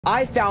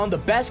I found the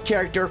best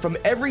character from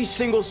every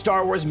single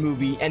Star Wars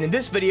movie, and in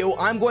this video,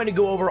 I'm going to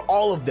go over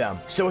all of them.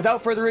 So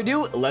without further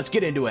ado, let's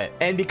get into it.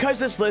 And because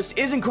this list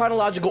is in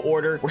chronological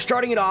order, we're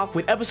starting it off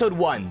with Episode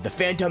 1, The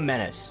Phantom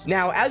Menace.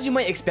 Now, as you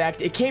might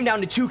expect, it came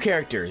down to two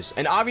characters,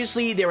 and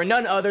obviously, they were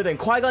none other than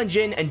Qui-Gon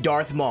Jinn and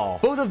Darth Maul.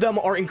 Both of them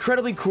are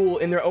incredibly cool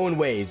in their own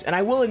ways, and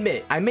I will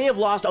admit, I may have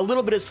lost a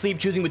little bit of sleep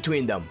choosing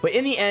between them, but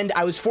in the end,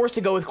 I was forced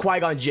to go with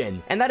Qui-Gon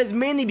Jinn, and that is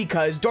mainly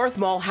because Darth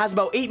Maul has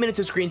about 8 minutes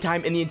of screen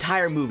time in the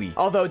entire movie.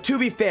 Although, to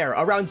be fair,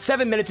 around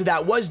 7 minutes of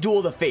that was Duel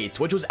of the Fates,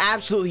 which was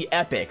absolutely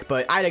epic,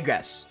 but I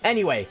digress.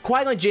 Anyway,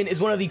 Qui-Gon Jinn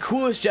is one of the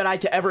coolest Jedi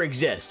to ever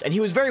exist, and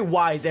he was very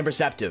wise and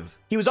perceptive.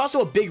 He was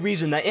also a big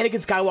reason that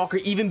Anakin Skywalker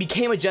even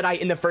became a Jedi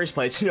in the first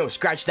place. No,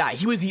 scratch that.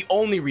 He was the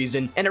only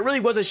reason, and it really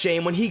was a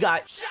shame when he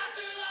got shot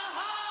to the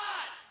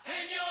heart,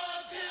 and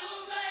you're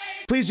too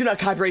late. Please do not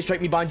copyright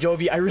strike me, Bon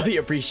Jovi. I really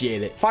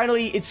appreciate it.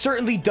 Finally, it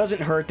certainly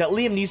doesn't hurt that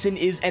Liam Neeson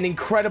is an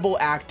incredible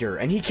actor,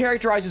 and he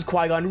characterizes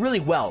Qui-Gon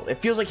really well.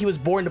 It feels like he was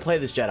born to play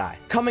this Jedi.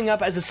 Coming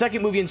up as the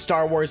second movie in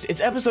Star Wars,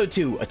 it's Episode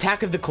 2,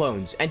 Attack of the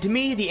Clones, and to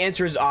me, the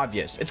answer is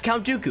obvious. It's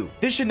Count Dooku.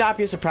 This should not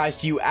be a surprise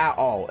to you at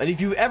all, and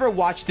if you've ever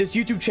watched this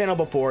YouTube channel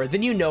before,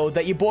 then you know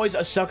that your boy's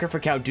a sucker for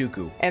Count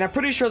Dooku, and I'm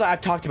pretty sure that I've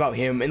talked about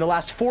him in the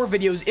last 4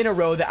 videos in a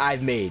row that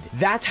I've made.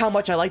 That's how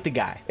much I like the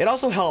guy. It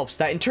also helps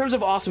that in terms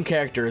of awesome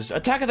characters,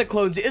 Attack of the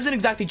Clones isn't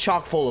exactly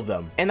chock full of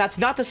them, and that's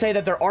not to say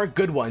that there aren't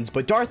good ones,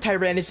 but Darth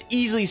Tyrannus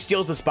easily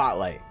steals the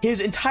spotlight. His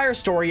entire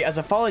story as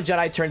a fallen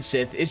Jedi turned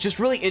Sith is just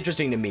really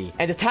interesting to me,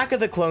 and Attack of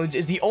the Clones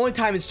is the only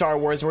time in Star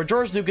Wars where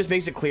George Lucas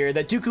makes it clear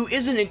that Dooku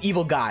isn't an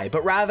evil guy,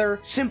 but rather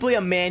simply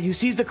a man who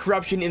sees the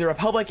corruption in the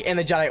Republic and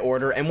the Jedi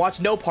Order and wants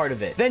no part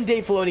of it. Then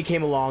Dave Filoni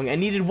came along and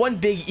needed one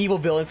big evil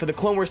villain for the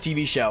Clone Wars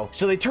TV show,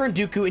 so they turned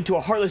Dooku into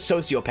a heartless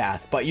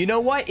sociopath. But you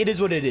know what? It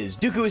is what it is.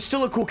 Dooku is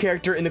still a cool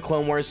character in the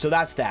Clone Wars, so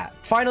that's that.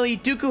 Finally,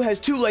 Dooku has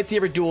 2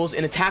 lightsaber duels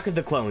in Attack of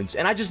the Clones,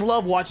 and I just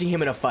love watching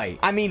him in a fight.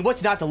 I mean,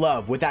 what's not to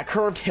love with that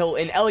curved hilt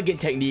and elegant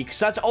technique,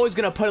 so that's always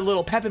gonna put a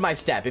little pep in my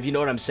step, if you know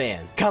what I'm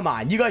saying. Come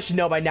on, you guys should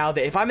know by now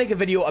that if I make a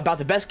video about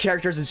the best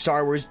characters in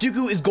Star Wars,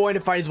 Dooku is going to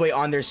find his way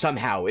on there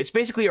somehow. It's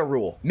basically a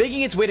rule.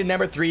 Making its way to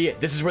number 3,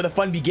 this is where the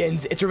fun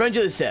begins, it's Revenge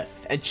of the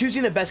Sith, and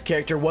choosing the best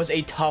character was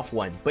a tough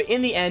one, but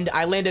in the end,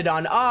 I landed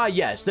on,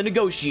 yes, the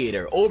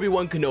negotiator,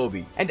 Obi-Wan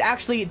Kenobi. And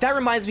actually, that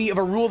reminds me of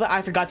a rule that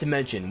I forgot to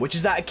mention, which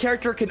is that a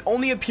character can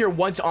only appear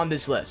once on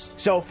this list.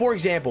 So, for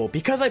example,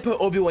 because I put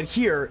Obi-Wan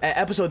here at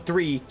Episode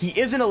 3, he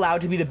isn't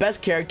allowed to be the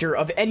best character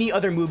of any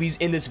other movies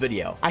in this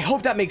video. I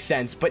hope that makes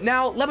sense, but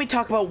now, let me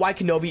talk about why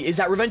Kenobi is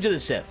at Revenge of the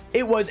Sith.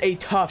 It was a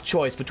tough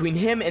choice between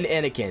him and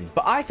Anakin,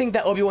 but I think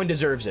that Obi-Wan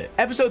deserves it.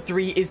 Episode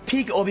 3 is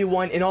peak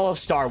Obi-Wan in all of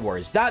Star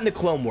Wars, that and the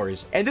Clone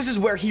Wars, and this is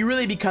where he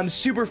really becomes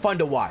super fun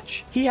to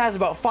watch. He has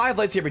about 5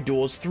 lightsaber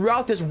duels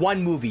throughout this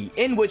one movie,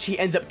 in which he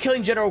ends up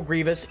killing General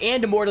Grievous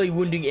and immortally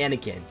wounding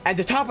Anakin. And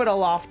to top it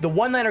all off, the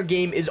one-liner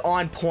game is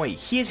on point.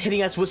 He is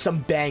hitting us with some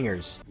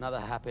bangers. Another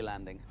happy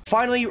landing.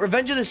 Finally,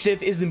 Revenge of the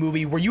Sith is the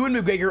movie where Ewan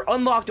McGregor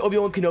unlocked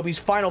Obi-Wan Kenobi's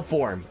final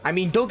form. I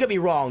mean, don't get me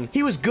wrong,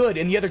 he was good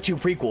in the other 2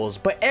 prequels,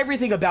 but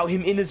everything about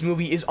him in this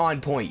movie is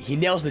on point. He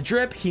nails the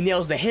drip, he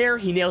nails the hair,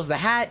 he nails the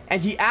hat,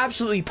 and he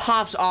absolutely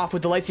pops off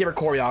with the lightsaber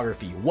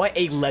choreography. What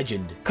a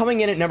legend.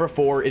 Coming in at number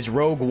 4 is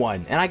Rogue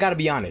One, and I gotta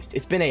be honest,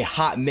 it's been a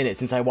hot minute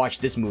since I watched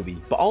this movie,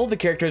 but all of the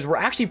characters were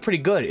actually pretty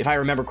good if I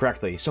remember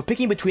correctly, so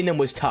picking between them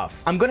was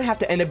tough. I'm gonna have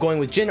to end up going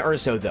with Jyn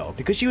Erso though,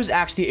 because she was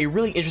actually a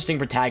really interesting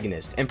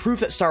protagonist, and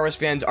proof that Star Wars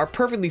fans are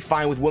perfectly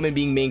fine with women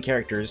being main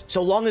characters,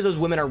 so long as those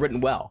women are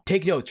written well.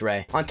 Take notes,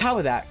 Ray. On top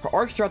of that, her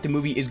arc throughout the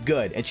movie is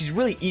good, and she's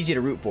really easy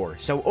to root for,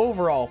 so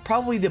overall,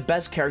 probably the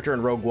best character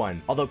in Rogue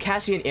One, although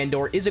Cassian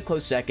Andor is a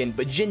close second,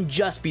 but Jyn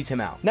just beats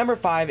him out. Number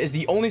 5 is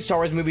the only Star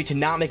Wars movie to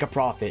not make a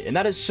profit, and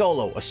that is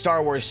Solo, a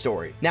Star Wars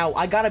story. Now,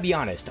 I gotta be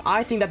honest,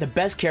 I think that the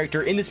best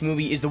character in this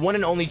movie is the one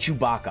and only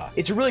Chewbacca.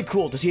 It's really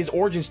cool to see his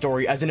origin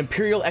story as an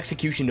Imperial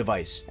execution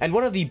device, and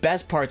one of the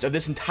best parts of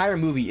this entire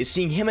movie is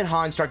seeing him and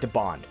Han start to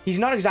bond. He's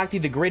not exactly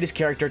the greatest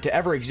character to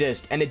ever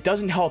exist, and it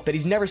doesn't help that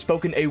he's never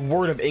spoken a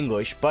word of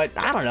English, but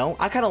I don't know,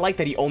 I kinda like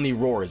that he only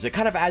roars. It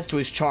kind of adds to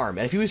his charm,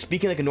 and if he was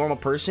speaking like a normal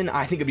person,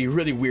 I think it'd be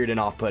really weird and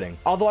off-putting.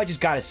 Although I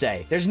just gotta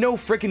say, there's no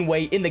freaking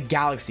way in the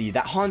galaxy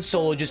that Han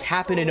Solo just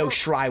happened to know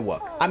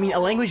Shriwook. I mean, a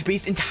language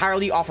based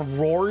entirely off of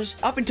roars?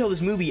 Up until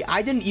this movie,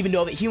 I didn't even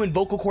know that human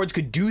vocal cords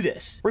could do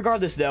this.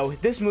 Regardless though,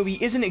 this movie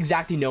isn't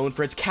exactly known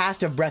for its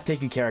cast of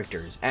breathtaking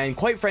characters, and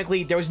quite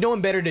frankly, there was no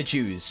one better to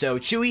choose, so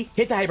Chewie,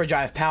 hit the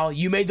hyperdrive, pal,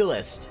 you made the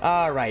list.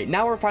 Alright,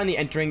 now we're finally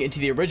entering into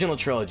the original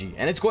trilogy,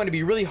 and it's going to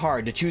be really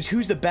hard to choose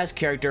who's the best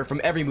character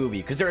from every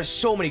movie, because there are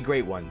so many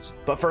great ones.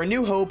 But for A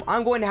New Hope,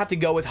 I'm going to have to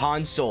go with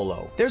Han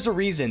Solo. There's a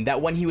reason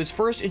that when he was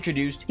first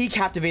introduced, he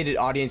captivated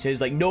audiences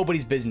like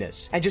nobody's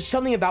business, and just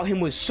something about him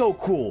was so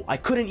cool, I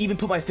couldn't even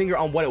put my finger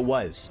on what it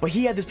was. But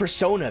he had this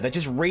persona that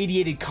just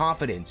radiated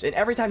confidence, and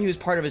every time he was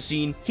part of a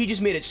scene, he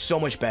just made it so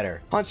much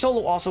better. Han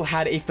Solo also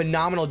had a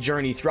phenomenal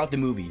journey throughout the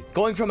movie,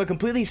 going from a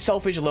completely completely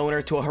selfish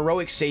loner to a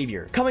heroic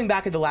savior, coming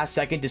back at the last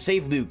second to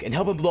save Luke and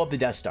help him blow up the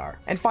Death Star.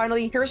 And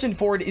finally, Harrison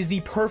Ford is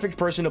the perfect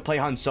person to play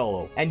Han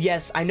Solo. And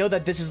yes, I know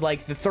that this is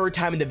like the third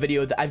time in the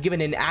video that I've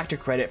given an actor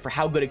credit for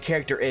how good a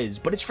character is,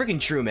 but it's freaking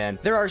true, man.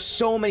 There are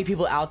so many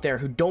people out there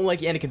who don't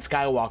like Anakin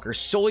Skywalker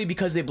solely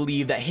because they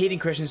believe that Hayden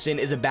Christensen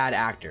is a bad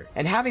actor.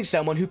 And having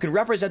someone who can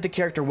represent the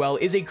character well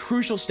is a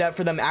crucial step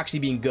for them actually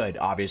being good,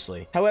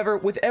 obviously. However,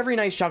 with every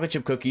nice chocolate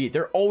chip cookie,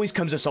 there always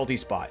comes a salty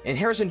spot. And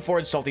Harrison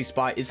Ford's salty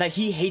spot is that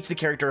he hates the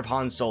character of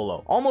Han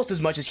Solo, almost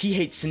as much as he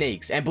hates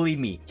snakes. And believe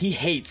me, he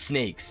hates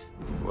snakes.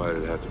 Why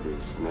did it have to be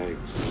the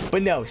snakes?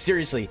 But no,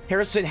 seriously,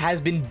 Harrison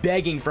has been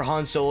begging for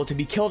Han Solo to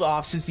be killed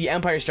off since The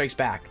Empire Strikes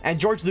Back, and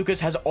George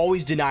Lucas has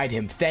always denied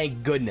him,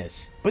 thank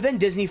goodness. But then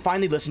Disney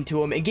finally listened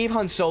to him and gave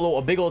Han Solo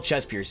a big old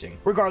chest piercing.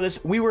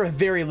 Regardless, we were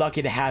very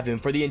lucky to have him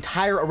for the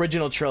entire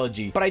original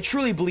trilogy, but I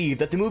truly believe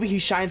that the movie he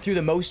shined through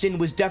the most in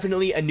was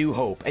definitely A New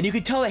Hope, and you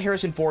could tell that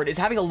Harrison Ford is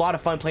having a lot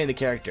of fun playing the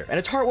character, and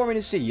it's heartwarming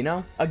to see, you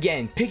know?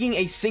 Again, picking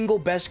a single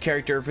best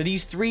character for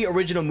these 3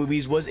 original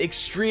movies was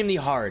extremely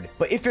hard,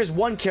 but if there's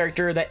one character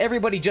that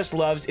everybody just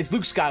loves, it's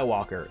Luke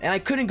Skywalker, and I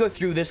couldn't go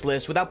through this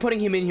list without putting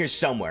him in here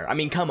somewhere. I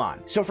mean, come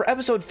on. So for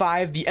episode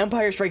 5, The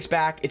Empire Strikes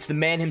Back, it's the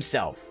man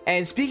himself.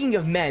 And speaking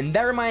of men,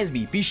 that reminds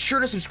me, be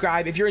sure to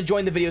subscribe if you're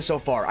enjoying the video so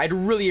far. I'd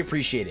really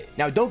appreciate it.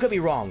 Now, don't get me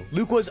wrong,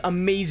 Luke was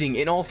amazing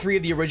in all 3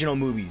 of the original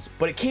movies,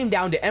 but it came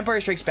down to Empire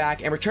Strikes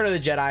Back and Return of the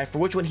Jedi for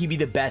which one he'd be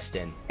the best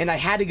in, and I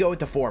had to go with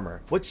the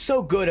former. What's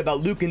so good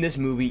about Luke in this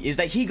movie is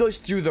that he goes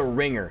through the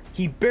ringer.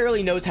 He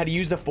barely knows how to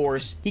use the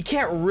Force, he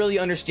can't really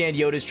understand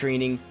Yoda's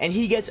training, and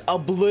he gets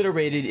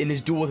obliterated in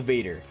his duel with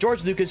Vader.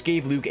 George Lucas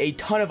gave Luke a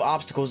ton of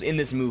obstacles in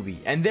this movie,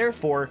 and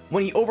therefore,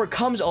 when he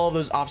overcomes all of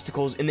those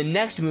obstacles in the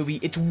next movie,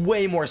 it's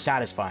way more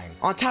satisfying.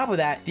 On top of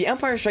that, The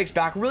Empire Strikes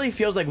Back really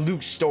feels like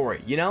Luke's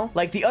story, you know?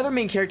 Like, the other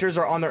main characters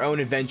are on their own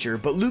adventure,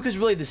 but Luke is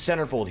really the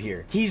centerfold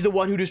here. He's the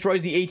one who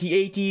destroys the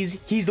AT-ATs,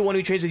 he's the one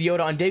who trains with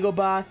Yoda on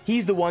Dagobah,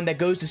 he's the one that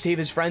goes to save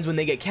his friends when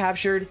they get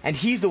captured, and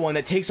he's the one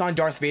that takes on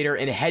Darth Vader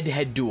in a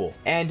head-to-head duel.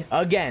 And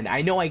again,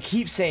 I know I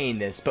keep saying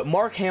this, but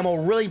Mark Hamill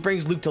really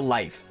brings Luke to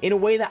life in a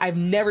way that I've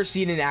never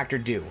seen an actor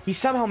do. He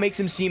somehow makes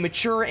him seem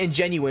mature and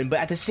genuine, but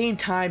at the same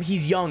time,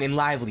 he's young and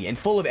lively and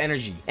full of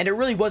energy, and it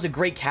really was a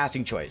great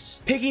casting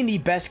choice. Picking the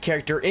best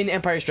character in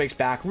Empire Strikes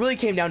Back really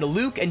came down to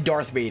Luke and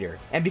Darth Vader,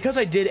 and because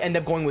I did end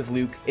up going with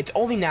Luke, it's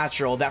only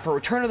natural that for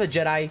Return of the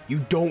Jedi, you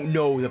don't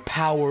know the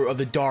power of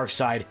the dark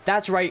side.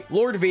 That's right,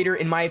 Lord Vader,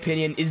 in my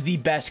opinion, is the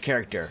best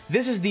character.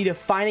 This is the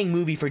defining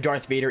movie for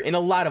Darth Vader in a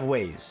lot of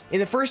ways. In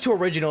the first 2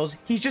 originals,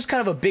 he's just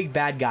kind of a big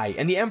bad guy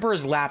and the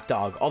Emperor's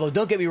lapdog, although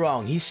don't get me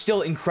wrong, he's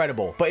still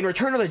incredible. But in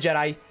Return of the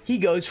Jedi, he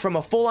goes from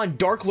a full-on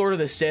Dark Lord of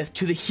the Sith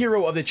to the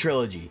hero of the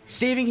trilogy,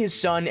 saving his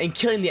son and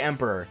killing the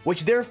Emperor,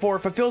 which therefore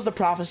fulfills the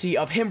prophecy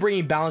of him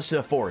bringing balance to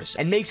the Force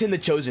and makes him the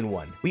chosen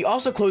one. We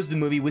also close the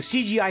movie with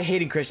CGI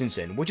Hayden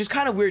Christensen, which is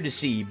kind of weird to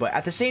see, but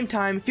at the same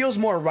time feels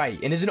more right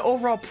and is an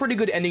overall pretty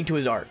good ending to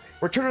his arc.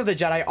 Return of the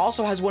Jedi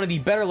also has one of the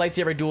better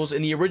lightsaber duels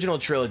in the original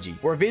trilogy,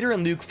 where Vader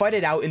and Luke fight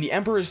it out in the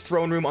Emperor's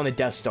throne room on the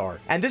Death Star.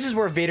 And this is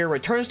where Vader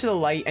returns to the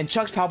light and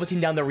chucks Palpatine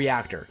down the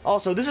reactor.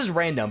 Also, this is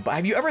random, but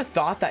have you ever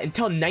thought that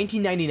until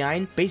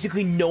 1999,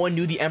 basically no one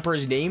knew the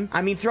Emperor's name?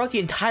 I mean, throughout the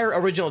entire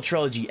original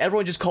trilogy,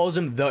 everyone just calls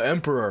him the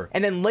Emperor.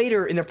 And then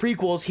later in the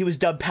prequels, he was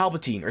dubbed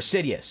Palpatine or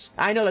Sidious.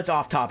 I know that's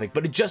off topic,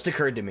 but it just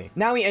occurred to me.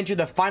 Now we enter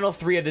the final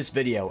 3 of this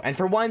video, and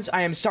for once,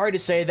 I am sorry to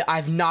say that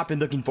I've not been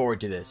looking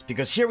forward to this,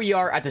 because here we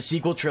are at the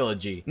sequel trilogy.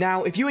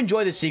 Now, if you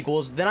enjoy the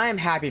sequels, then I am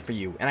happy for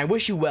you, and I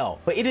wish you well,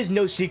 but it is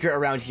no secret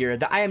around here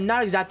that I am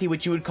not exactly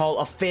what you would call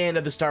a fan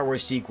of the Star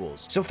Wars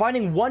sequels, so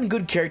finding one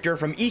good character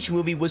from each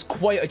movie was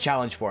quite a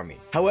challenge for me.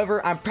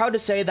 However, I'm proud to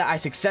say that I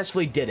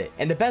successfully did it,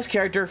 and the best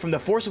character from The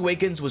Force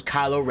Awakens was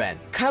Kylo Ren.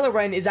 Kylo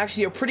Ren is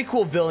actually a pretty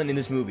cool villain in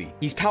this movie.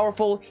 He's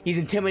powerful, he's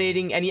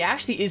intimidating, and he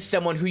actually is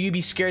someone who you'd be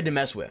scared to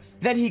mess with.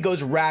 Then he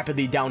goes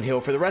rapidly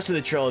downhill for the rest of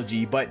the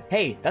trilogy, but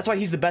hey, that's why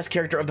he's the best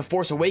character of The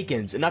Force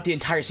Awakens and not the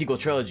entire sequel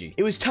trilogy.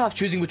 It was tough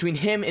choosing between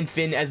him and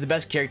Finn as the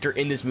best character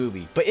in this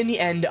movie, but in the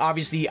end,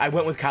 obviously, I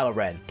went with Kylo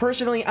Ren.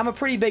 Personally, I'm a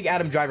pretty big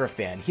Adam Driver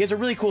fan. He has a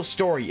really cool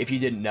story, if you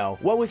didn't know.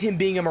 What with him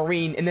being a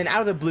Marine and then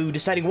out of the blue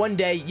deciding one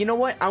day, you know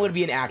what, I'm gonna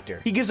be an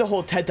actor. He gives a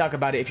whole TED talk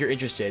about it if you're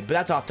interested, but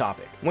that's off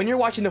topic. When you're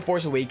watching The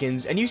Force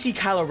Awakens and you see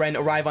Kylo Ren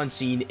arrive on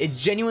scene, it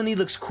genuinely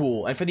looks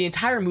cool, and for the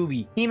entire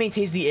movie, he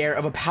maintains the air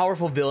of a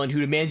powerful villain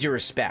who demands your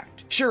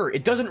respect. Sure,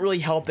 it doesn't really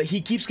help that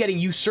he keeps getting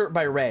usurped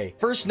by Rey,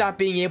 first not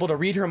being able to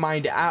read her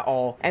mind at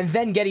all, and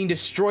then getting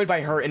destroyed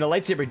by her in a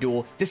lightsaber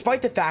duel,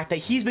 despite the fact that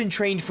he's been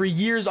trained for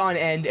years on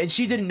end and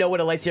she didn't know what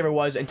a lightsaber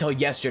was until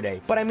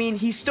yesterday. But I mean,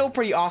 he's still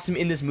pretty awesome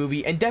in this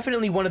movie and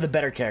definitely one of the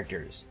better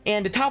characters.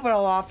 And to top it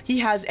all off, he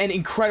has an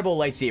incredible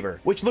lightsaber,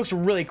 which looks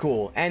really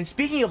cool. And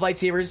speaking of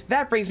lightsabers,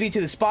 that brings me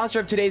to the sponsor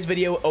of today's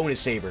video,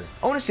 Onasaber.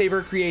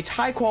 Onasaber creates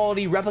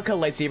high-quality replica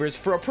lightsabers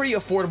for a pretty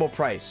affordable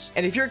price.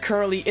 And if you're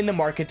currently in the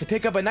market to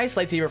pick up a nice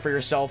lightsaber for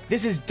yourself,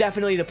 this is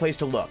definitely the place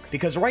to look.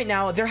 Because right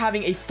now, they're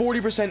having a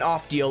 40%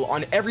 off deal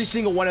on every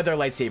single one of their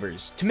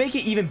lightsabers. To make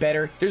it even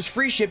better, there's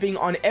free shipping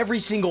on every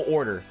single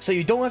order, so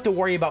you don't have to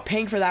worry about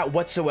paying for that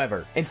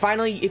whatsoever. And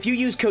finally, if you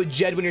use code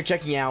JED when you're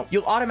checking out,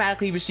 you'll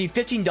automatically receive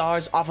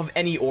 $15 off of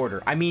any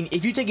order. I mean,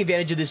 if you take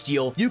advantage of this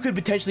deal, you could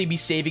potentially be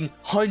saving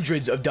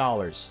hundreds of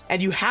dollars.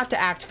 And you have to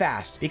act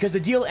fast, because the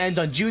deal ends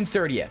on June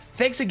 30th.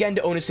 Thanks again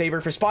to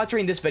Onasaber for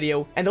sponsoring this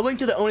video, and the link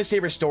to the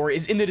Onasaber store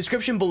is in the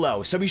description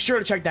below, so be sure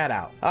to check that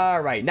out.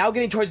 Alright, now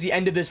getting towards the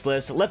end of this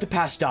list, let the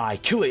past die,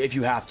 kill it if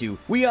you have to.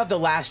 We have The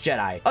Last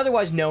Jedi,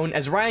 otherwise known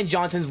as Rian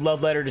Johnson's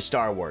love letter to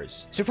Star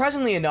Wars.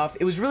 Surprisingly enough,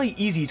 it was really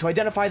easy to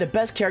identify the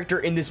best character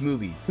in this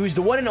movie, who's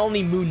the one and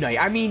only Moon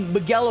Knight. I mean,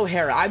 Miguel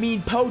O'Hara. I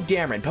mean, Poe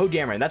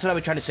Dameron. That's what I've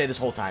been trying to say this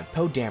whole time.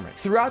 Poe Dameron.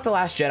 Throughout The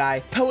Last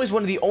Jedi, Poe is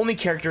one of the only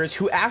characters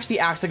who actually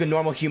acts like a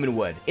normal human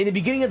would. In the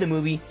beginning of the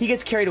movie, he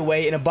gets carried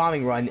away in a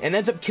bombing run and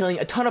ends up killing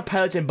a ton of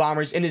pilots and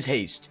bombers in his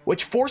haste,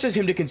 which forces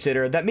him to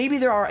consider that maybe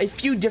there are a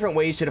few different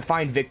ways to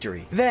define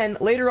victory. Then,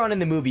 later on in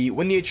the movie,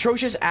 when the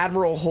atrocious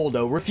Admiral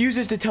Holdo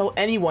refuses to tell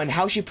anyone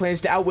how she plans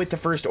to outwit the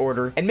First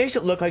Order and makes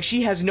it look like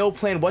she has no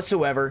plan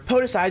whatsoever,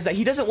 Poe decides that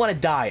he doesn't want to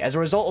die as a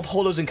result of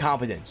Holdo's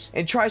incompetence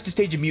and tries to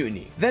stage a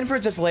mutiny. Then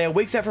Princess Leia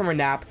wakes up from her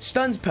nap,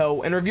 stuns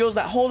Poe, and reveals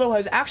that Holdo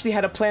has actually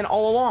had a plan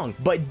all along,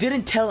 but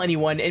didn't tell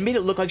anyone and made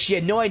it look like she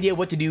had no idea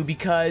what to do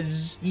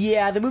because,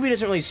 yeah, the movie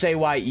doesn't really say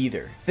why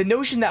either. The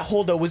notion that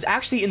Holdo was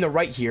actually in the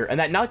right here and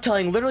that not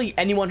telling literally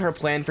anyone her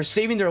plan for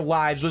saving their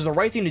lives was the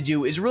right thing to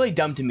do is really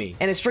dumb to me,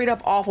 and a straight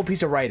up awful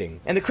piece of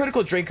writing. And the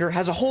Critical Drinker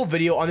has a whole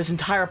video on this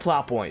entire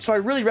plot point, so I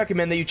really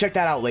recommend that you check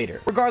that out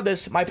later.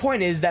 Regardless, my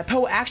point is that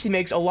Poe actually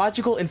makes a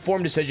logical,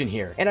 informed decision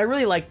here, and I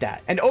really like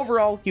that. And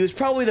overall, he was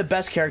probably the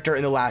best character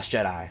in The Last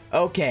Jedi.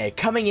 Okay,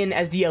 coming in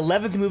as the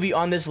 11th movie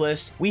on this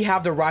list, we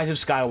have The Rise of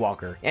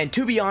Skywalker. And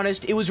to be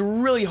honest, it was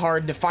really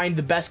hard to find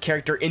the best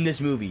character in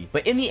this movie,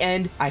 but in the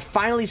end, I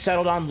finally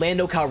settled on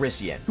Lando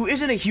Calrissian, who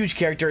isn't a huge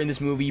character in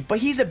this movie, but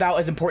he's about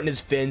as important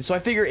as Finn, so I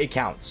figure it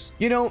counts.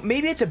 You know,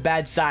 maybe it's a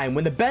bad sign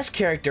when the best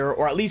character,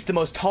 or at least the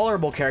most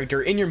tolerable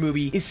character in your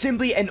movie, is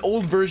simply an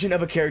old version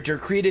of a character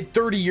created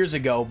 30 years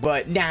ago,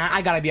 but nah,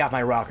 I gotta be off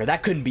my rocker,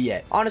 that couldn't be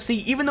it. Honestly,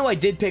 even though I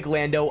did pick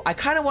Lando, I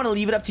kinda wanna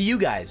leave it up to you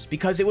guys,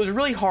 because it was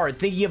really hard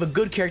thinking of a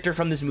good character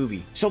from this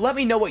movie. So let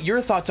me know what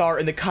your thoughts are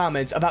in the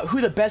comments about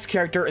who the best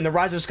character in The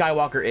Rise of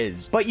Skywalker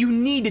is. But you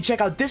need to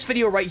check out this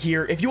video right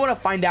here if you want to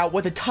find out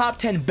what the top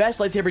 10 best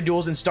lightsaber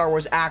duels in Star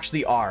Wars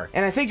actually are,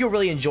 and I think you'll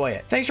really enjoy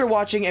it. Thanks for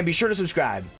watching, and be sure to subscribe.